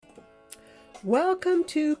Welcome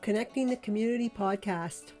to Connecting the Community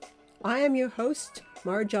podcast. I am your host,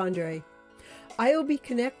 Marge Andre. I will be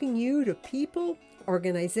connecting you to people,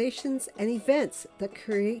 organizations, and events that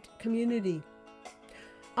create community.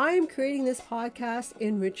 I am creating this podcast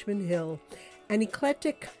in Richmond Hill, an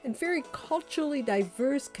eclectic and very culturally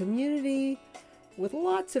diverse community with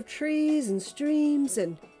lots of trees and streams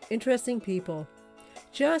and interesting people,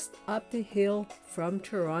 just up the hill from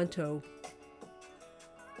Toronto.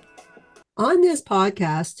 On this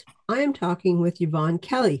podcast, I am talking with Yvonne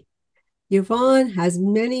Kelly. Yvonne has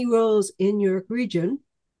many roles in York Region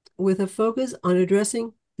with a focus on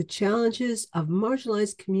addressing the challenges of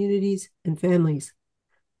marginalized communities and families.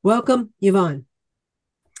 Welcome, Yvonne.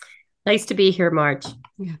 Nice to be here, Marge.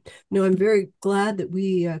 Yeah, no, I'm very glad that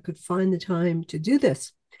we could find the time to do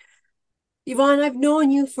this. Yvonne, I've known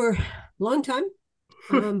you for a long time,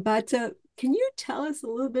 but can you tell us a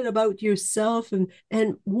little bit about yourself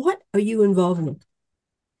and what are you involved in?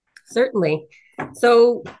 Certainly.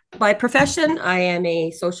 So, by profession, I am a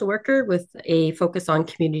social worker with a focus on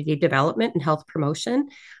community development and health promotion.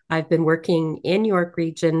 I've been working in York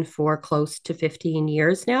Region for close to 15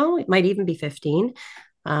 years now. It might even be 15,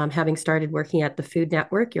 having started working at the Food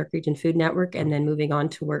Network, York Region Food Network, and then moving on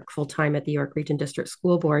to work full time at the York Region District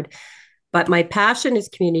School Board. But my passion is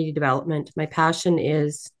community development. My passion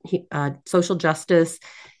is social justice,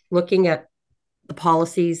 looking at the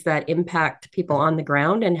policies that impact people on the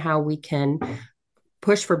ground and how we can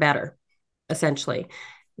push for better, essentially.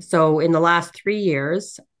 So in the last 3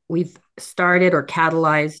 years, we've started or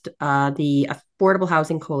catalyzed the Affordable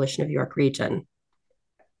Housing Coalition of York Region.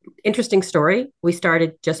 Interesting story. We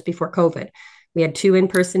started just before COVID. We had two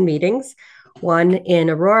in-person meetings, one in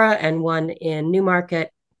Aurora and one in Newmarket.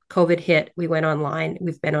 COVID hit. We went online.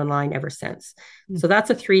 We've been online ever since. So that's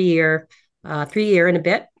a 3 year and a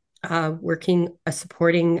bit working,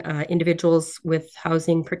 supporting individuals with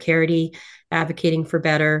housing precarity, advocating for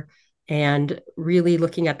better, and really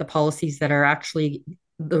looking at the policies that are actually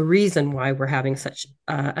the reason why we're having such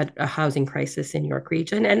a housing crisis in York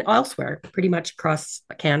Region and elsewhere, pretty much across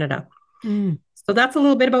Canada. So that's a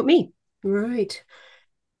little bit about me. Right.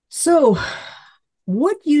 So,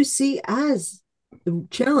 what do you see as the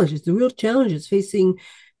challenges, the real challenges facing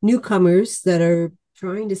newcomers that are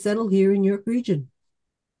trying to settle here in York Region?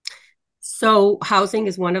 So, housing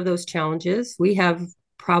is one of those challenges. We have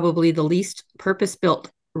probably the least purpose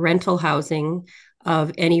built rental housing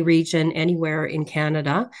of any region anywhere in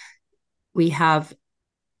Canada. We have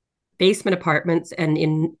basement apartments, and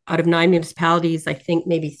in out of 9 municipalities, I think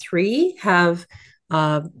maybe three have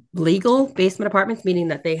legal basement apartments, meaning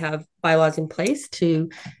that they have bylaws in place to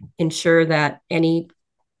ensure that any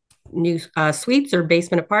new suites or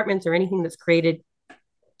basement apartments or anything that's created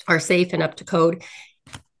are safe and up to code.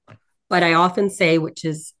 But I often say, which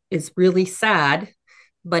is really sad,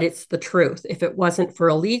 but it's the truth. If it wasn't for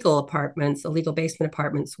illegal basement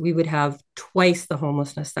apartments, we would have twice the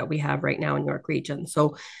homelessness that we have right now in York Region.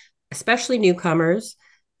 So, especially newcomers,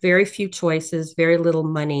 very few choices, very little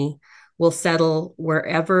money, will settle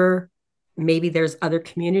wherever maybe there's other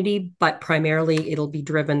community, but primarily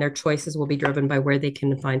their choices will be driven by where they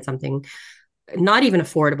can find something not even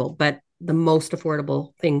affordable, but the most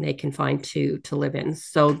affordable thing they can find to live in.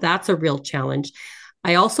 So that's a real challenge.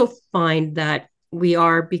 I also find that we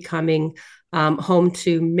are becoming home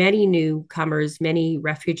to many newcomers, many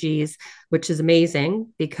refugees, which is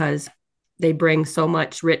amazing because they bring so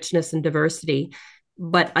much richness and diversity.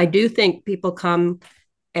 But I do think people come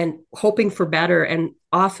and hoping for better, and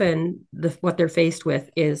often what they're faced with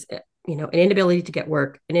is, an inability to get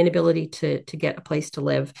work, an inability to get a place to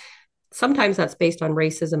live. Sometimes that's based on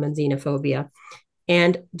racism and xenophobia,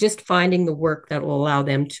 and just finding the work that will allow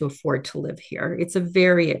them to afford to live here. It's a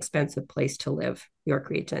very expensive place to live, York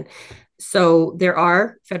Region. So there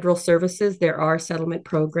are federal services, there are settlement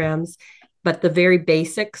programs, but the very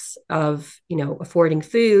basics of, affording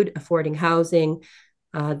food, affording housing,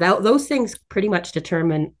 those things pretty much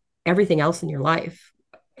determine everything else in your life.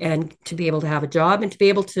 And to be able to have a job and to be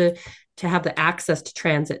able to have the access to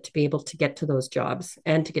transit, to be able to get to those jobs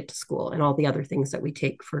and to get to school and all the other things that we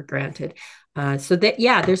take for granted.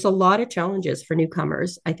 There's a lot of challenges for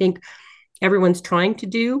newcomers. I think everyone's trying to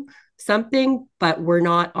do something, but we're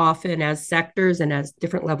not often, as sectors and as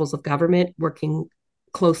different levels of government, working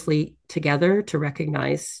closely together to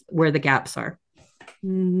recognize where the gaps are.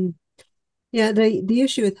 Mm-hmm. Yeah, the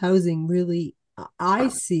issue with housing really, I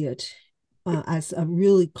see it as a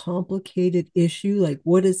really complicated issue. Like,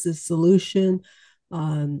 what is the solution?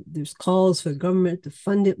 There's calls for government to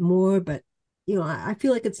fund it more, but I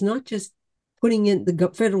feel like it's not just putting in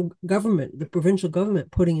the federal government, the provincial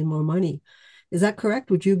government putting in more money. Is that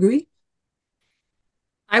correct? Would you agree?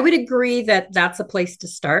 I would agree that that's a place to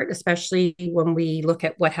start, especially when we look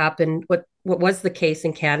at what happened, what was the case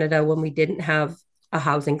in Canada when we didn't have a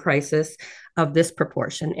housing crisis of this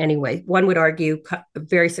proportion. Anyway, one would argue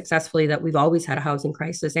very successfully that we've always had a housing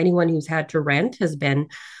crisis. Anyone who's had to rent has been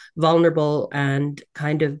vulnerable and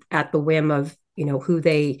kind of at the whim of, who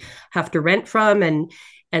they have to rent from,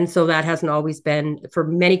 and so that hasn't always been for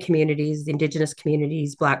many communities, Indigenous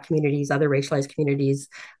communities, Black communities, other racialized communities,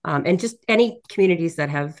 and just any communities that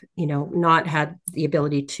have, not had the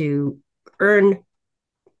ability to earn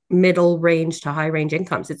middle range to high range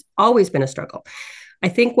incomes. It's always been a struggle. I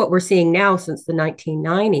think what we're seeing now since the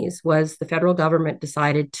 1990s was the federal government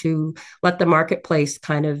decided to let the marketplace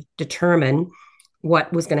kind of determine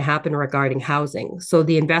what was going to happen regarding housing. So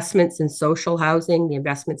the investments in social housing, the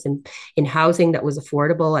investments in housing that was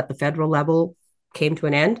affordable at the federal level came to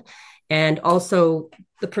an end. And also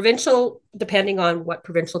the provincial, depending on what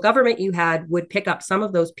provincial government you had, would pick up some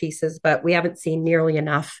of those pieces, but we haven't seen nearly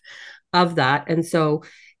enough of that. And so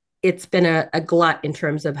it's been a glut in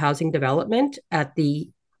terms of housing development at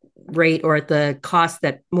the rate or at the cost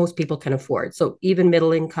that most people can afford. So even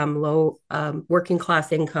middle income, low working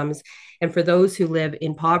class incomes, and for those who live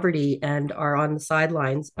in poverty and are on the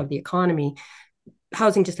sidelines of the economy,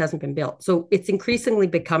 housing just hasn't been built. So it's increasingly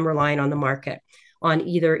become reliant on the market, on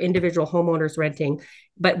either individual homeowners renting.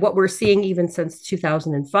 But what we're seeing even since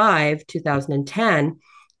 2005, 2010,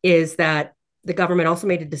 is that the government also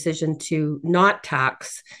made a decision to not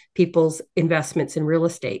tax people's investments in real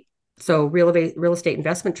estate. So real estate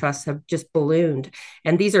investment trusts have just ballooned.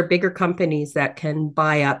 And these are bigger companies that can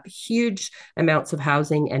buy up huge amounts of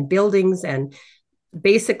housing and buildings and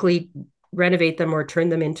basically renovate them or turn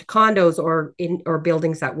them into condos or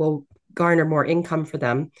buildings that will garner more income for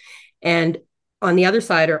them. And on the other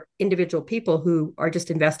side are individual people who are just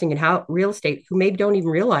investing in real estate who maybe don't even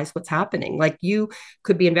realize what's happening. Like you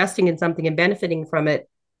could be investing in something and benefiting from it,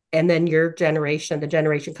 and then your generation, the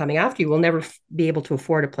generation coming after you, will never be able to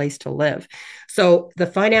afford a place to live. So the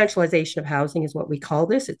financialization of housing is what we call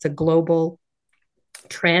this. It's a global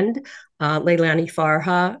trend. Leilani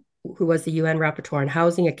Farha, who was the UN Rapporteur on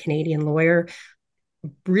Housing, a Canadian lawyer,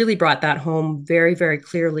 really brought that home very, very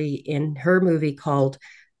clearly in her movie called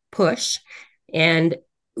Push. And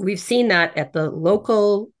we've seen that at the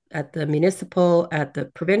local, at the municipal, at the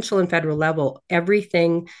provincial and federal level,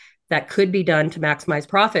 everything that could be done to maximize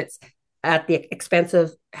profits at the expense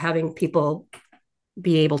of having people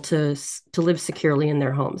be able to live securely in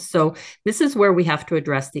their homes. So this is where we have to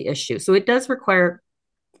address the issue. So it does require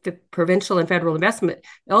the provincial and federal investment.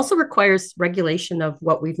 It also requires regulation of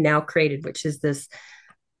what we've now created, which is this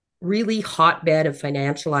really hotbed of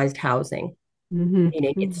financialized housing. Mm-hmm.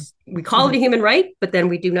 Meaning we call it a human right, but then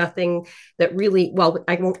we do nothing that really, well,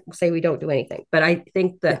 I won't say we don't do anything, but I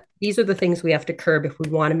think that these are the things we have to curb if we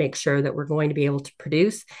want to make sure that we're going to be able to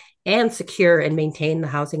produce and secure and maintain the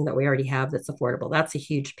housing that we already have that's affordable. That's a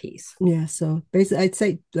huge piece. Yeah. So basically, I'd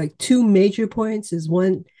say like two major points is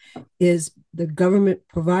one is the government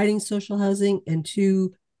providing social housing, and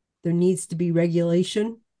two, there needs to be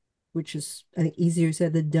regulation, which is, I think, easier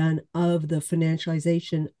said than done, of the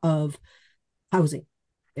financialization of housing.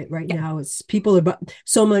 Right now, it's people are,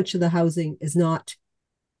 so much of the housing is not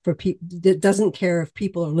for people. It doesn't care if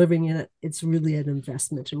people are living in it. It's really an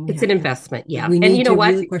investment. And it's an investment. Yeah. We and need to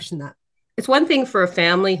what? Really question that. It's one thing for a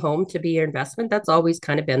family home to be your investment. That's always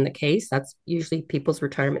kind of been the case. That's usually people's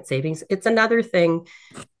retirement savings. It's another thing,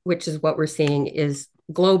 which is what we're seeing is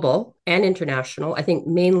global and international. I think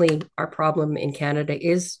mainly our problem in Canada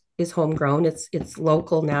is homegrown. It's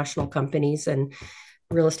local national companies and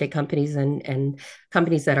real estate companies and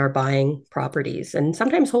companies that are buying properties and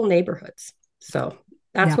sometimes whole neighborhoods. So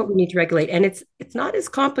that's what we need to regulate. And it's not as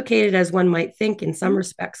complicated as one might think in some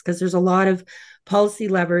respects, because there's a lot of policy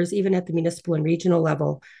levers, even at the municipal and regional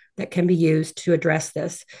level, that can be used to address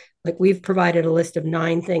this. Like we've provided a list of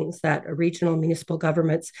 9 things that a regional municipal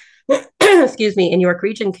governments, excuse me, in York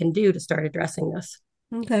Region can do to start addressing this.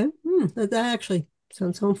 Okay. That actually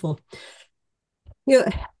sounds hopeful. You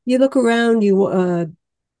look around,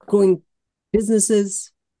 going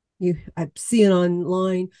businesses, I see it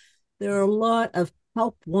online. There are a lot of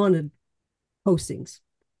help wanted postings,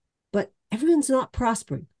 but everyone's not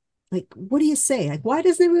prospering. Like, what do you say? Like, why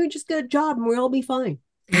doesn't everyone just get a job and we'll all be fine?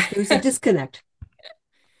 Like, there's a disconnect.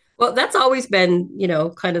 Well, that's always been,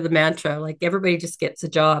 kind of the mantra, like everybody just gets a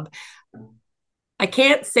job. I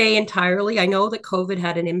can't say entirely. I know that COVID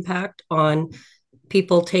had an impact on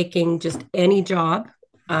people taking just any job.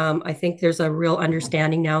 I think there's a real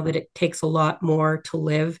understanding now that it takes a lot more to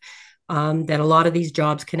live, that a lot of these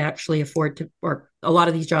jobs can actually afford to, or a lot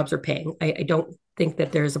of these jobs are paying. I don't think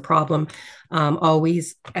that there's a problem.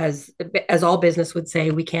 Always, as all business would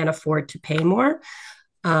say, we can't afford to pay more.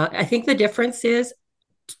 I think the difference is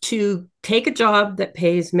to take a job that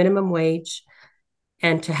pays minimum wage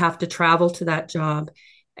and to have to travel to that job.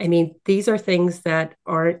 I mean, these are things that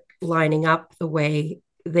aren't lining up the way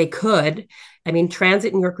they could. I mean,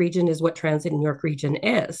 transit in York Region is what transit in York Region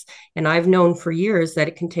is. And I've known for years that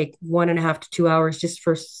it can take 1.5 to 2 hours just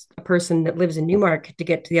for a person that lives in Newmarket to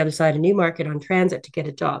get to the other side of Newmarket on transit to get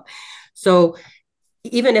a job. So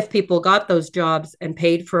even if people got those jobs and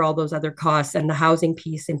paid for all those other costs and the housing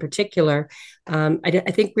piece in particular,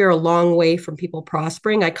 I think we're a long way from people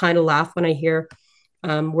prospering. I kind of laugh when I hear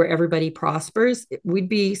where everybody prospers. We'd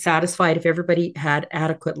be satisfied if everybody had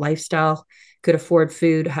adequate lifestyle, could afford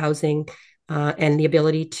food, housing, and the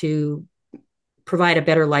ability to provide a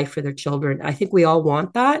better life for their children. I think we all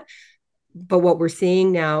want that. But what we're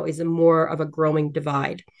seeing now is a more of a growing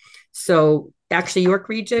divide. So actually, York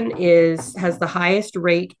Region has the highest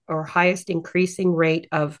rate or highest increasing rate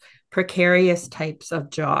of precarious types of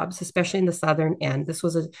jobs, especially in the southern end. This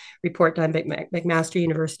was a report done by McMaster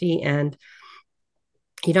University and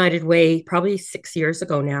United Way probably 6 years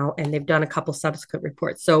ago now, and they've done a couple subsequent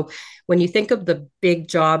reports. So when you think of the big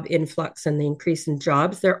job influx and the increase in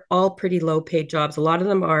jobs, they're all pretty low paid jobs. A lot of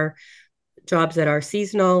them are jobs that are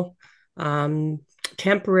seasonal,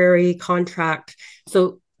 temporary, contract.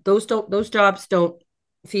 So those jobs don't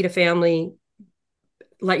feed a family,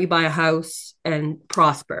 let you buy a house and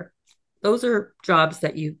prosper. Those are jobs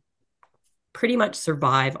that you pretty much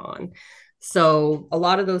survive on. So a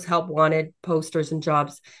lot of those help wanted posters and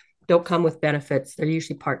jobs don't come with benefits. They're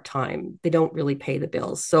usually part-time. They don't really pay the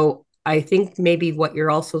bills. So I think maybe what you're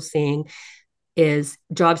also seeing is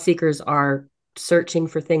job seekers are searching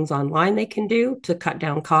for things online they can do to cut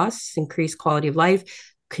down costs, increase quality of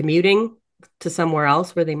life, commuting to somewhere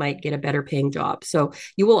else where they might get a better paying job. So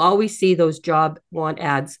you will always see those job want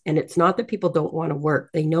ads. And it's not that people don't want to work.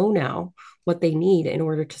 They know now what they need in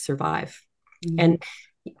order to survive. Mm-hmm. And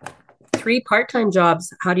 3 part-time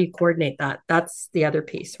jobs, how do you coordinate that? That's the other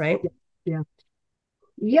piece, right? Yeah.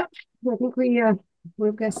 Yep. I think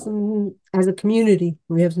we've got some, as a community,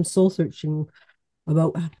 we have some soul searching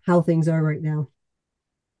about how things are right now.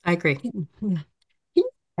 I agree. Yeah. Can you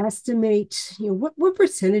estimate, what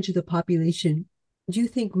percentage of the population do you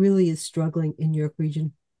think really is struggling in York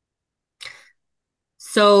Region?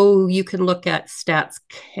 So you can look at Stats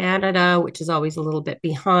Canada, which is always a little bit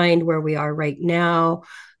behind where we are right now.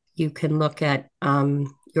 You can look at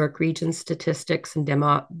York Region statistics and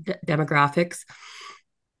demographics.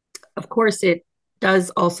 Of course, it does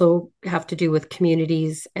also have to do with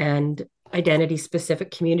communities and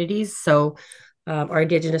identity-specific communities. So our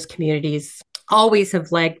Indigenous communities always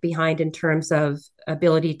have lagged behind in terms of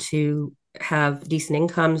ability to have decent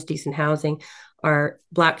incomes, decent housing. Our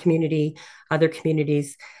Black community, other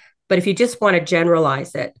communities. But if you just want to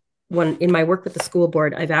generalize it, when in my work with the school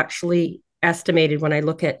board, I've actually estimated when I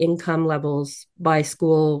look at income levels by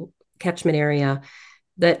school catchment area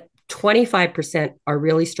that 25% are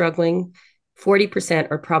really struggling, 40%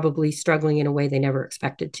 are probably struggling in a way they never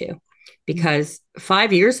expected to. Because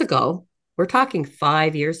 5 years ago, we're talking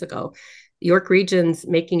 5 years ago, York Region's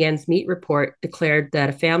Making Ends Meet report declared that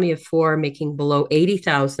a family of 4 making below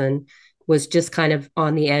 80,000 was just kind of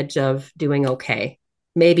on the edge of doing okay.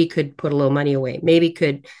 Maybe could put a little money away, maybe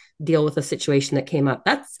could deal with a situation that came up.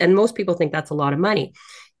 And most people think that's a lot of money.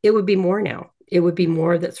 It would be more now. It would be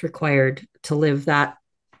more that's required to live that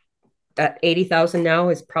 80,000 now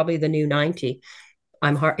is probably the new 90.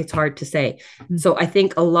 It's hard to say. Mm-hmm. So I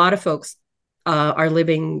think a lot of folks are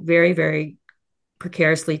living very, very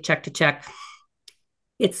precariously, check to check.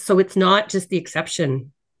 It's not just the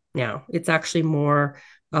exception now. It's actually more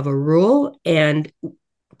of a rule. And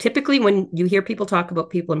typically when you hear people talk about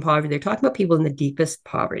people in poverty, they're talking about people in the deepest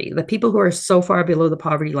poverty, the people who are so far below the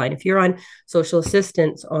poverty line. If you're on social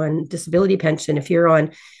assistance, on disability pension, if you're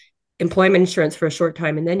on employment insurance for a short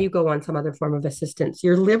time, and then you go on some other form of assistance,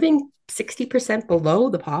 you're living 60% below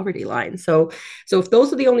the poverty line. So if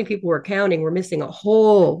those are the only people we're counting, we're missing a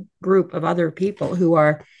whole group of other people who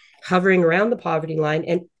are hovering around the poverty line.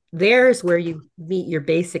 And there's where you meet your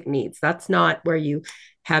basic needs. That's not where you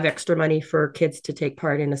have extra money for kids to take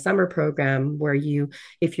part in a summer program where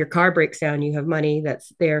if your car breaks down, you have money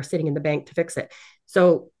that's there sitting in the bank to fix it.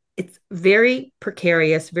 So it's very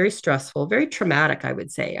precarious, very stressful, very traumatic, I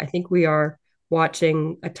would say. I think we are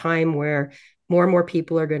watching a time where more and more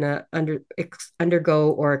people are going to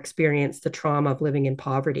undergo or experience the trauma of living in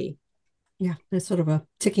poverty. Yeah, there's sort of a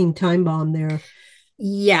ticking time bomb there.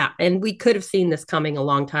 Yeah, and we could have seen this coming a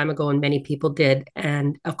long time ago, and many people did.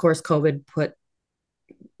 And of course, COVID put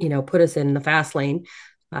put us in the fast lane.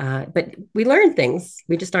 But we learn things.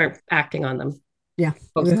 We just aren't acting on them Yeah.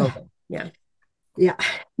 post-COVID. Yeah. Yeah.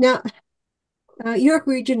 Now, York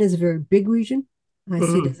region is a very big region. I see it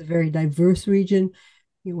Mm-hmm. as a very diverse region.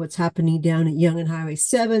 What's happening down at Yonge and Highway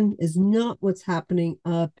 7 is not what's happening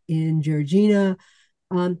up in Georgina.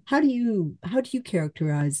 How do you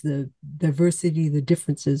characterize the diversity, the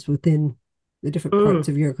differences within the different parts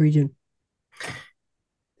Mm. of York region?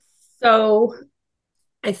 So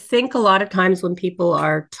I think a lot of times when people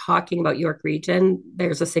are talking about York Region,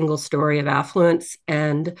 there's a single story of affluence.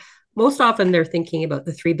 And most often they're thinking about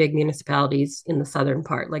the three big municipalities in the southern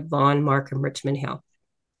part, like Vaughan, Markham, Richmond Hill.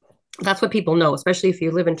 That's what people know, especially if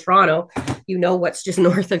you live in Toronto, you know what's just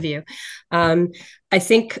north of you. Um, I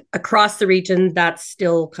think across the region, that's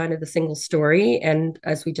still kind of the single story. And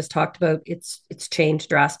as we just talked about, it's changed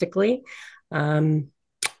drastically. Um,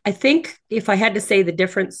 I think if I had to say the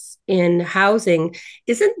difference in housing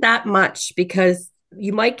isn't that much because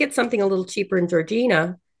you might get something a little cheaper in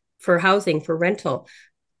Georgina for housing, for rental,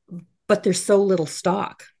 but there's so little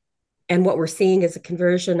stock. And what we're seeing is a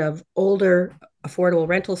conversion of older, affordable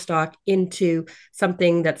rental stock into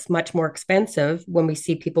something that's much more expensive when we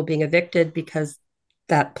see people being evicted because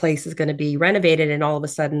that place is going to be renovated and all of a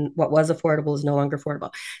sudden what was affordable is no longer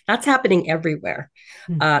affordable. That's happening everywhere.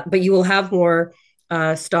 Hmm. But you will have more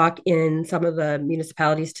stock in some of the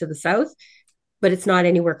municipalities to the south, but it's not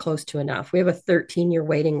anywhere close to enough. We have a 13-year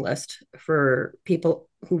waiting list for people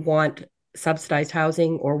who want subsidized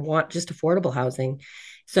housing or want just affordable housing.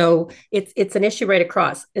 So it's an issue right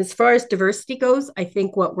across. As far as diversity goes, I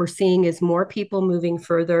think what we're seeing is more people moving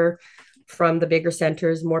further from the bigger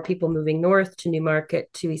centers, more people moving north to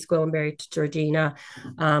Newmarket, to East Gwillimbury, to Georgina,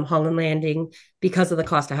 Holland Landing, because of the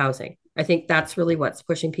cost of housing. I think that's really what's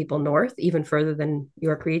pushing people north, even further than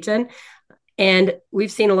York Region. And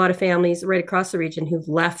we've seen a lot of families right across the region who've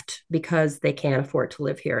left because they can't afford to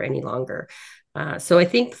live here any longer. So I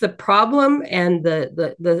think the problem and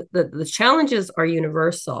the challenges are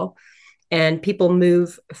universal, and people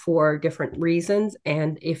move for different reasons.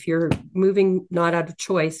 And if you're moving not out of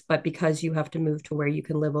choice, but because you have to move to where you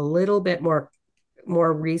can live a little bit more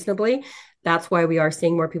reasonably, that's why we are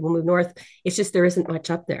seeing more people move north. It's just there isn't much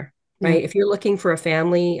up there, Yeah. right? If you're looking for a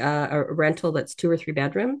family, a rental that's 2 or 3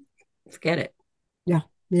 bedroom, forget it. Yeah.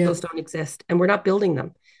 Yeah. Those don't exist, and we're not building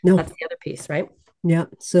them. No. That's the other piece, right? Yeah.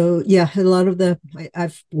 So yeah, a lot of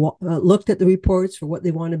I've looked at the reports for what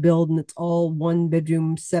they want to build, and it's all one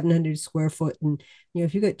bedroom, 700 square foot. And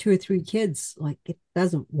if you got two or three kids, like it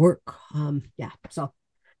doesn't work. Yeah. So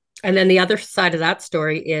And then the other side of that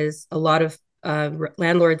story is a lot of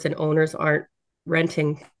landlords and owners aren't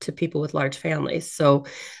renting to people with large families. So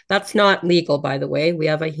that's not legal, by the way. We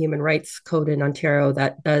have a human rights code in Ontario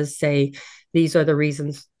that does say these are the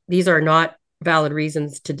reasons, these are not valid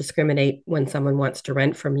reasons to discriminate when someone wants to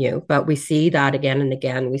rent from you. But we see that again and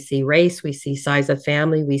again. We see race, we see size of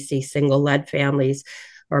family, we see single led families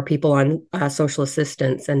or people on social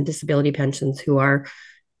assistance and disability pensions who are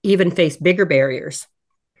even face bigger barriers.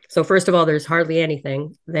 So first of all, there's hardly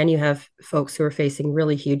anything. Then you have folks who are facing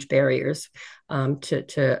really huge barriers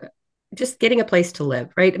to just getting a place to live,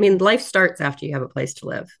 right? I mean, life starts after you have a place to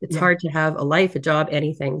live. It's yeah. hard to have a life, a job,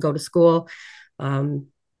 anything, go to school. Um,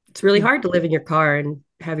 it's really Yeah. hard to live in your car and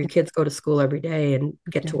have your kids go to school every day and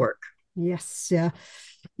get Yeah. to work. Yes. Yeah.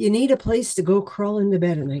 You need a place to go crawl into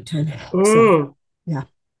bed at nighttime. So Mm. yeah.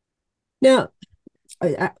 Now,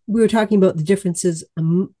 we were talking about the differences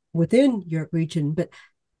within York Region, but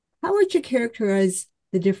how would you characterize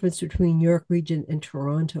the difference between York Region and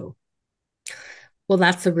Toronto? Well,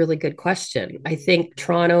 that's a really good question. I think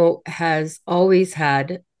Toronto has always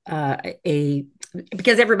had a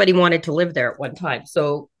because everybody wanted to live there at one time.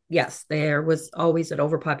 So yes, there was always an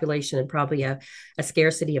overpopulation and probably a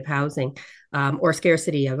scarcity of housing or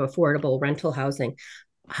scarcity of affordable rental housing.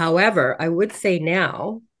 However, I would say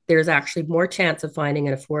now there's actually more chance of finding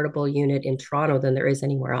an affordable unit in Toronto than there is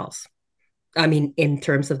anywhere else. I mean, in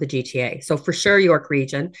terms of the GTA. So for sure, York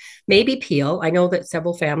Region, maybe Peel. I know that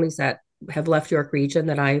several families that have left York Region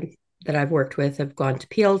that I've worked with have gone to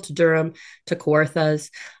Peel, to Durham, to Kawarthas,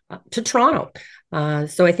 to Toronto.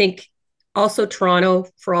 So I think also Toronto,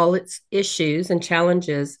 for all its issues and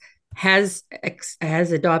challenges, has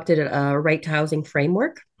adopted a right to housing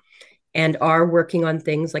framework and are working on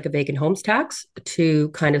things like a vacant homes tax to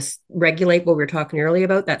kind of regulate what we were talking earlier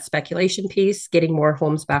about, that speculation piece, getting more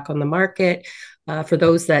homes back on the market for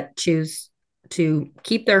those that choose to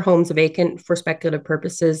keep their homes vacant for speculative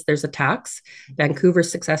purposes. There's a tax.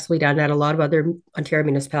 Vancouver's successfully done that. A lot of other Ontario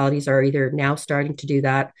municipalities are either now starting to do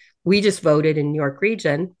that We just voted in York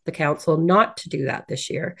Region, the council, not to do that this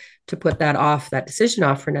year, to put that decision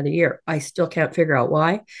off for another year. I still can't figure out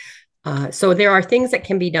why. So there are things that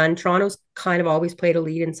can be done. Toronto's kind of always played a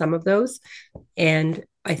lead in some of those. And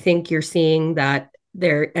I think you're seeing that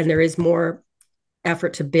there is more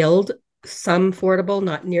effort to build some affordable,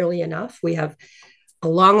 not nearly enough. We have a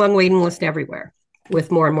long, long waiting list everywhere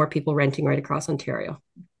with more and more people renting right across Ontario.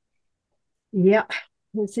 Yeah.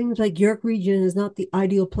 It seems like York Region is not the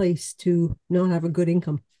ideal place to not have a good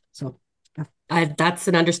income. So that's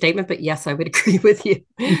an understatement, but yes, I would agree with you.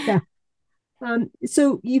 Yeah.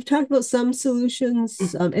 So you've talked about some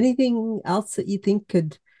solutions. Anything else that you think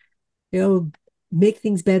could, make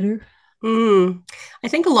things better? I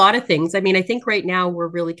think a lot of things. I mean, I think right now we're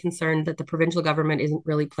really concerned that the provincial government isn't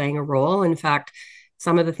really playing a role. In fact,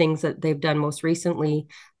 some of the things that they've done most recently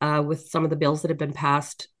with some of the bills that have been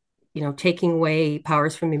passed, taking away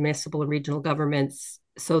powers from municipal and regional governments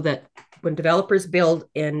so that when developers build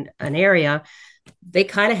in an area, they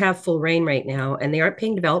kind of have full reign right now and they aren't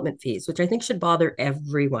paying development fees, which I think should bother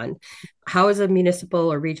everyone. How is a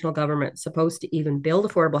municipal or regional government supposed to even build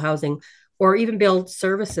affordable housing or even build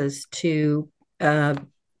services to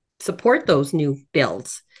support those new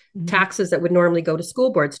builds? Mm-hmm. Taxes that would normally go to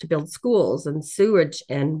school boards to build schools and sewage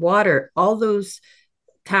and water, all those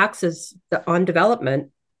taxes on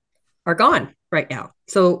development are gone right now.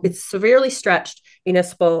 So it's severely stretched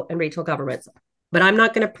municipal and regional governments. But I'm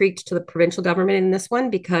not going to preach to the provincial government in this one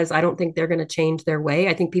because I don't think they're going to change their way.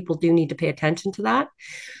 I think people do need to pay attention to that.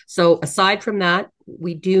 So aside from that,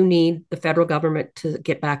 we do need the federal government to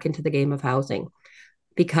get back into the game of housing.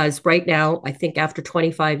 Because right now, I think after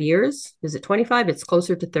 25 years, is it 25? It's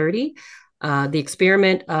closer to 30. The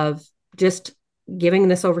experiment of just giving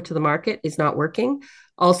this over to the market is not working.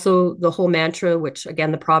 Also, the whole mantra, which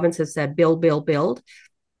again, the province has said, build, build, build,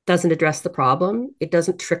 doesn't address the problem. It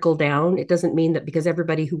doesn't trickle down. It doesn't mean that because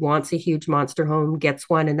everybody who wants a huge monster home gets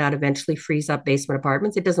one and that eventually frees up basement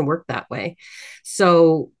apartments. It doesn't work that way.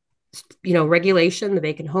 So, regulation, the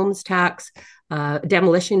vacant homes tax,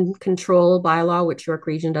 demolition control bylaw, which York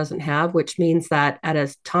Region doesn't have, which means that at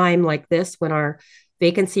a time like this, when our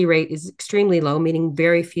vacancy rate is extremely low, meaning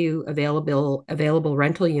very few available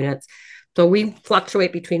rental units, so we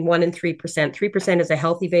fluctuate between 1% and 3%. 3% is a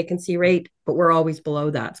healthy vacancy rate, but we're always below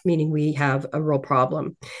that, meaning we have a real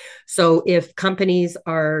problem. So if companies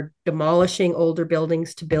are demolishing older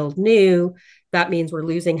buildings to build new, that means we're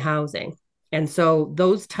losing housing. And so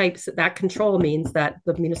that control means that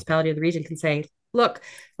the municipality of the region can say, look,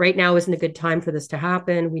 right now isn't a good time for this to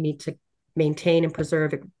happen. We need to maintain and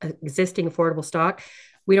preserve existing affordable stock.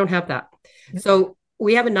 We don't have that. Yep. So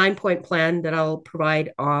we have a 9-point plan that I'll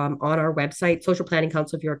provide on our website, Social Planning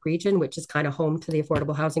Council of York Region, which is kind of home to the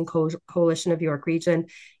Affordable Housing Coalition of York Region.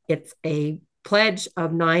 It's a pledge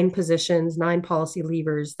of 9 positions, 9 policy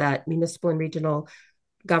levers that municipal and regional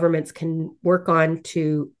governments can work on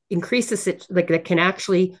to increase that can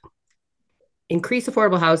actually increase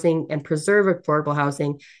affordable housing and preserve affordable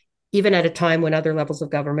housing, even at a time when other levels of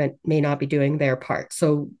government may not be doing their part.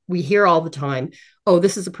 So we hear all the time, oh,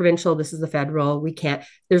 this is a provincial, this is the federal, we can't.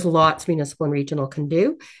 There's lots municipal and regional can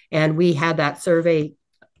do. And we had that survey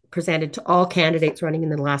presented to all candidates running in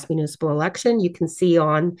the last municipal election. You can see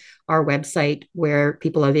on our website where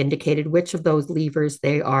people have indicated which of those levers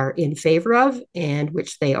they are in favor of and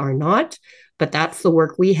which they are not. But that's the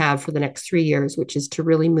work we have for the next 3 years, which is to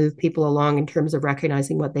really move people along in terms of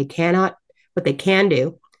recognizing what they can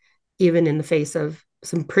do, even in the face of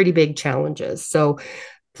some pretty big challenges. So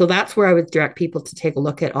that's where I would direct people to take a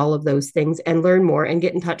look at all of those things and learn more and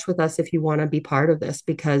get in touch with us if you want to be part of this,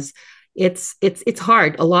 because it's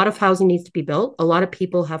hard. A lot of housing needs to be built. A lot of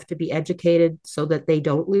people have to be educated so that they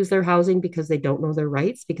don't lose their housing because they don't know their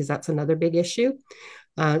rights, because that's another big issue.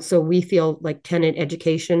 So we feel like tenant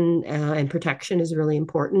education and protection is really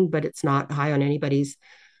important, but it's not high on anybody's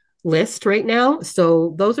list right now.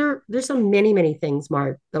 So there's some many things,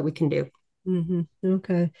 Marg, that we can do. Mm-hmm.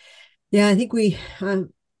 Okay. Yeah, I think we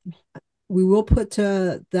will put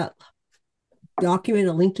that document,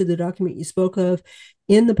 a link to the document you spoke of,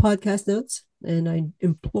 in the podcast notes, and I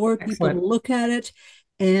implore people to look at it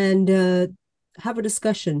and have a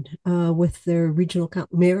discussion with their regional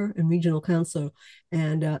mayor and regional council.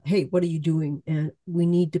 And hey, what are you doing? And we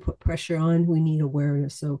need to put pressure on. We need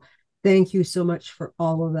awareness. So thank you so much for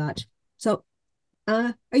all of that. So,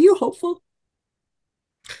 are you hopeful?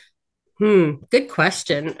 Good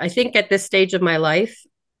question. I think at this stage of my life,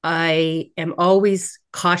 I am always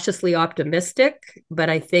cautiously optimistic, but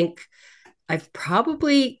I think I've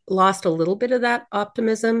probably lost a little bit of that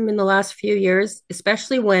optimism in the last few years,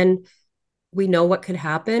 especially when we know what could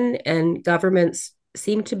happen and governments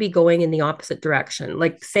seem to be going in the opposite direction,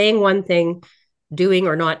 like saying one thing, doing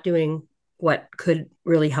or not doing what could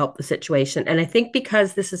really help the situation. And I think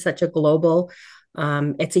because this is such a global,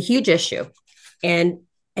 it's a huge issue. And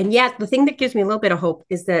yet the thing that gives me a little bit of hope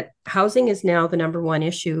is that housing is now the number one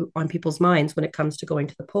issue on people's minds when it comes to going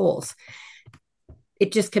to the polls.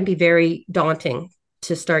 It just can be very daunting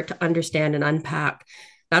to start to understand and unpack.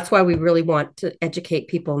 That's why we really want to educate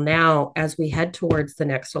people now as we head towards the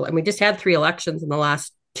next election. We just had 3 elections in the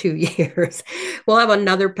last 2 years. We'll have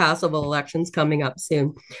another passable elections coming up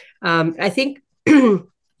soon. I think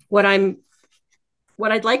what I'd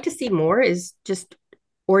like to see more is just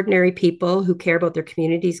ordinary people who care about their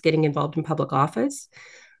communities getting involved in public office.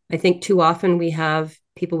 I think too often we have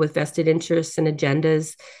people with vested interests and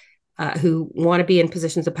agendas who want to be in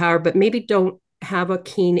positions of power, but maybe don't have a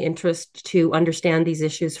keen interest to understand these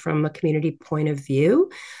issues from a community point of view.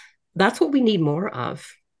 That's what we need more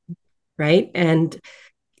of, right? And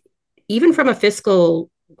even from a fiscal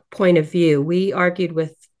point of view, we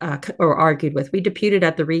we deputed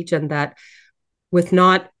at the region that with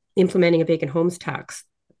not implementing a vacant homes tax,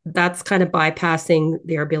 that's kind of bypassing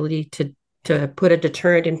their ability to put a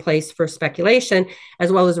deterrent in place for speculation,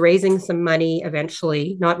 as well as raising some money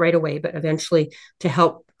eventually, not right away, but eventually to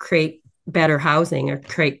help create better housing or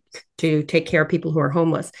to take care of people who are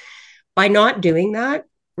homeless. By not doing that,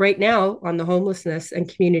 right now on the homelessness and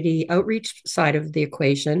community outreach side of the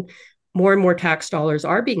equation, more and more tax dollars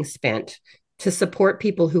are being spent to support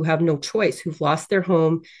people who have no choice, who've lost their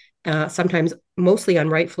home, sometimes mostly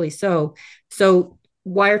unrightfully so. So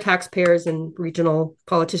why are taxpayers and regional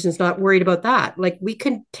politicians not worried about that? Like, we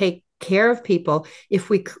can take care of people if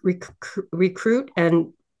we recruit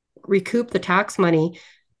and recoup the tax money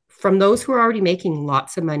from those who are already making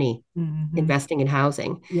lots of money investing in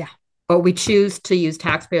housing. Yeah. But we choose to use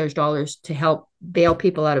taxpayers' dollars to help bail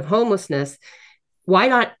people out of homelessness. Why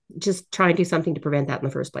not just try and do something to prevent that in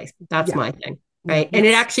the first place? That's my thing, right? And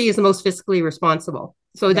it actually is the most fiscally responsible.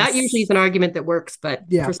 So that usually is an argument that works, but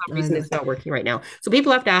for some reason it's not working right now. So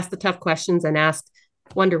people have to ask the tough questions and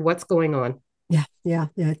wonder what's going on. Yeah.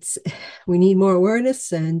 We need more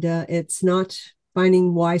awareness, and it's not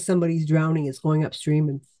finding why somebody's drowning. It's going upstream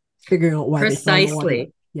and figuring out why.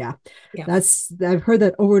 Precisely. Yeah. I've heard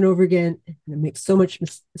that over and over again. It makes so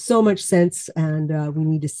much sense, and we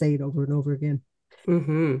need to say it over and over again.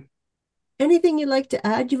 Mm-hmm. Anything you'd like to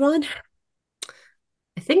add, Yvonne?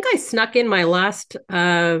 I think I snuck in my last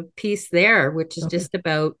piece there, which is just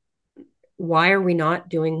about why are we not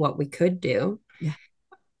doing what we could do? Yeah.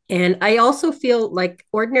 And I also feel like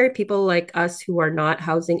ordinary people like us who are not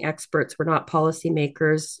housing experts, we're not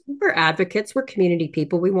policymakers, we're advocates, we're community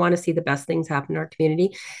people. We want to see the best things happen in our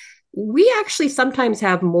community. We actually sometimes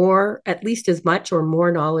have more, at least as much or more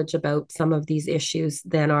knowledge about some of these issues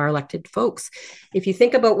than our elected folks. If you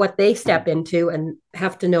think about what they step into and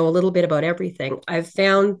have to know a little bit about everything, I've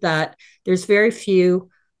found that there's very few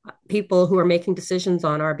people who are making decisions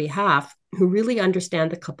on our behalf who really understand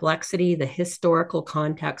the complexity, the historical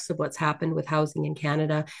context of what's happened with housing in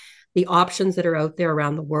Canada, the options that are out there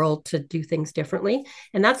around the world to do things differently.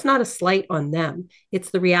 And that's not a slight on them.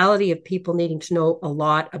 It's the reality of people needing to know a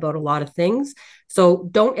lot about a lot of things. So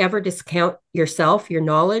don't ever discount yourself, your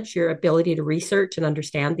knowledge, your ability to research and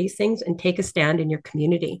understand these things, and take a stand in your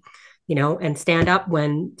community, and stand up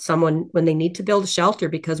when they need to build a shelter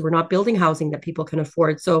because we're not building housing that people can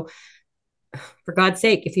afford. So for God's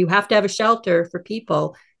sake, if you have to have a shelter for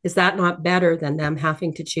people, is that not better than them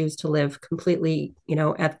having to choose to live completely,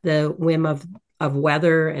 at the whim of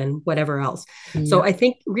weather and whatever else? Yeah. So I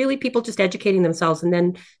think really people just educating themselves and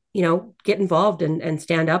then, get involved and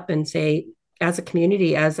stand up and say, as a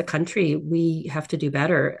community, as a country, we have to do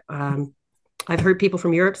better. I've heard people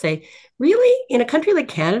from Europe say, really, in a country like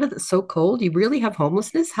Canada that's so cold, you really have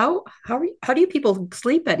homelessness? How do you people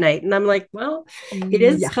sleep at night? And I'm like, well, it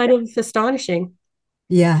is kind of astonishing.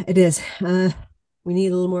 Yeah, it is. We need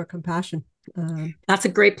a little more compassion. That's a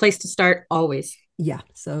great place to start always. Yeah.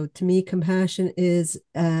 So to me, compassion is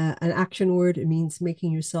an action word. It means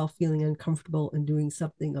making yourself feeling uncomfortable and doing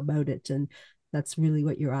something about it. And that's really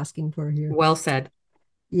what you're asking for here. Well said.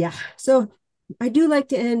 Yeah. So I do like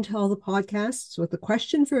to end all the podcasts with a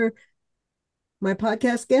question for my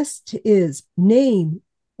podcast guest is, name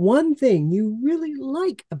one thing you really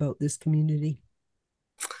like about this community.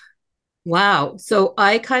 Wow. So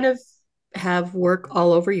I kind of have work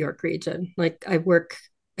all over York region. Like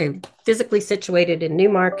I'm physically situated in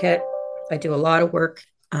Newmarket. I do a lot of work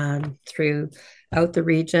throughout the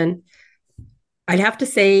region. I'd have to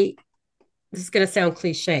say, this is going to sound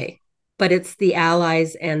cliche, but it's the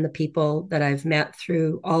allies and the people that I've met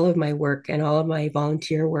through all of my work and all of my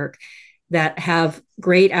volunteer work that have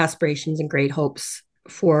great aspirations and great hopes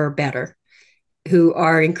for better, who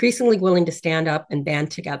are increasingly willing to stand up and band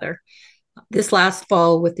together. This last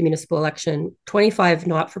fall, with the municipal election, 25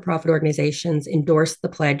 not-for-profit organizations endorsed the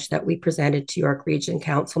pledge that we presented to York Region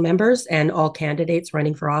Council members and all candidates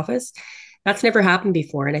running for office. That's never happened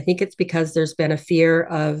before. And I think it's because there's been a fear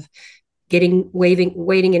of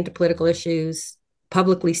wading into political issues,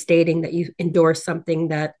 publicly stating that you endorse something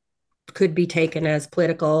that could be taken as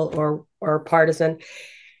political or partisan.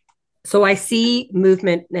 So I see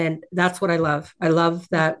movement, and that's what I love. I love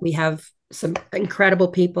that we have some incredible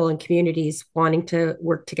people and communities wanting to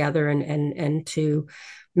work together and to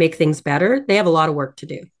make things better. They have a lot of work to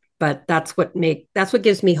do, but that's what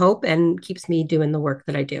gives me hope and keeps me doing the work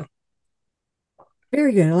that I do.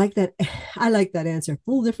 Very good. I like that. I like that answer. A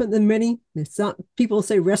little different than many. It's not people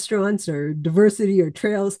say restaurants or diversity or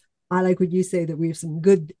trails. I like what you say, that we have some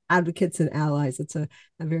good advocates and allies. It's a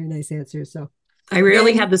very nice answer. So I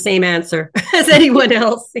rarely have the same answer as anyone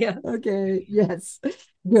else. Yeah. Okay. Yes.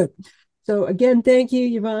 Good. So again, thank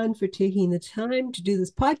you, Yvonne, for taking the time to do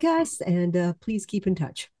this podcast, and please keep in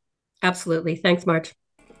touch. Absolutely. Thanks, Marge.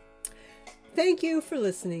 Thank you for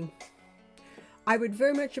listening. I would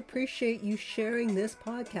very much appreciate you sharing this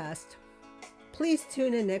podcast. Please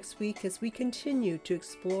tune in next week as we continue to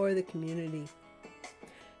explore the community.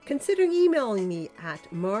 Consider emailing me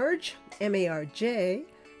at Marge, M-A-R-J,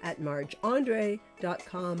 at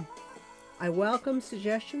margeandre.com. I welcome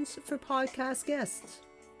suggestions for podcast guests.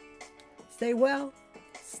 Stay well,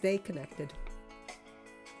 stay connected.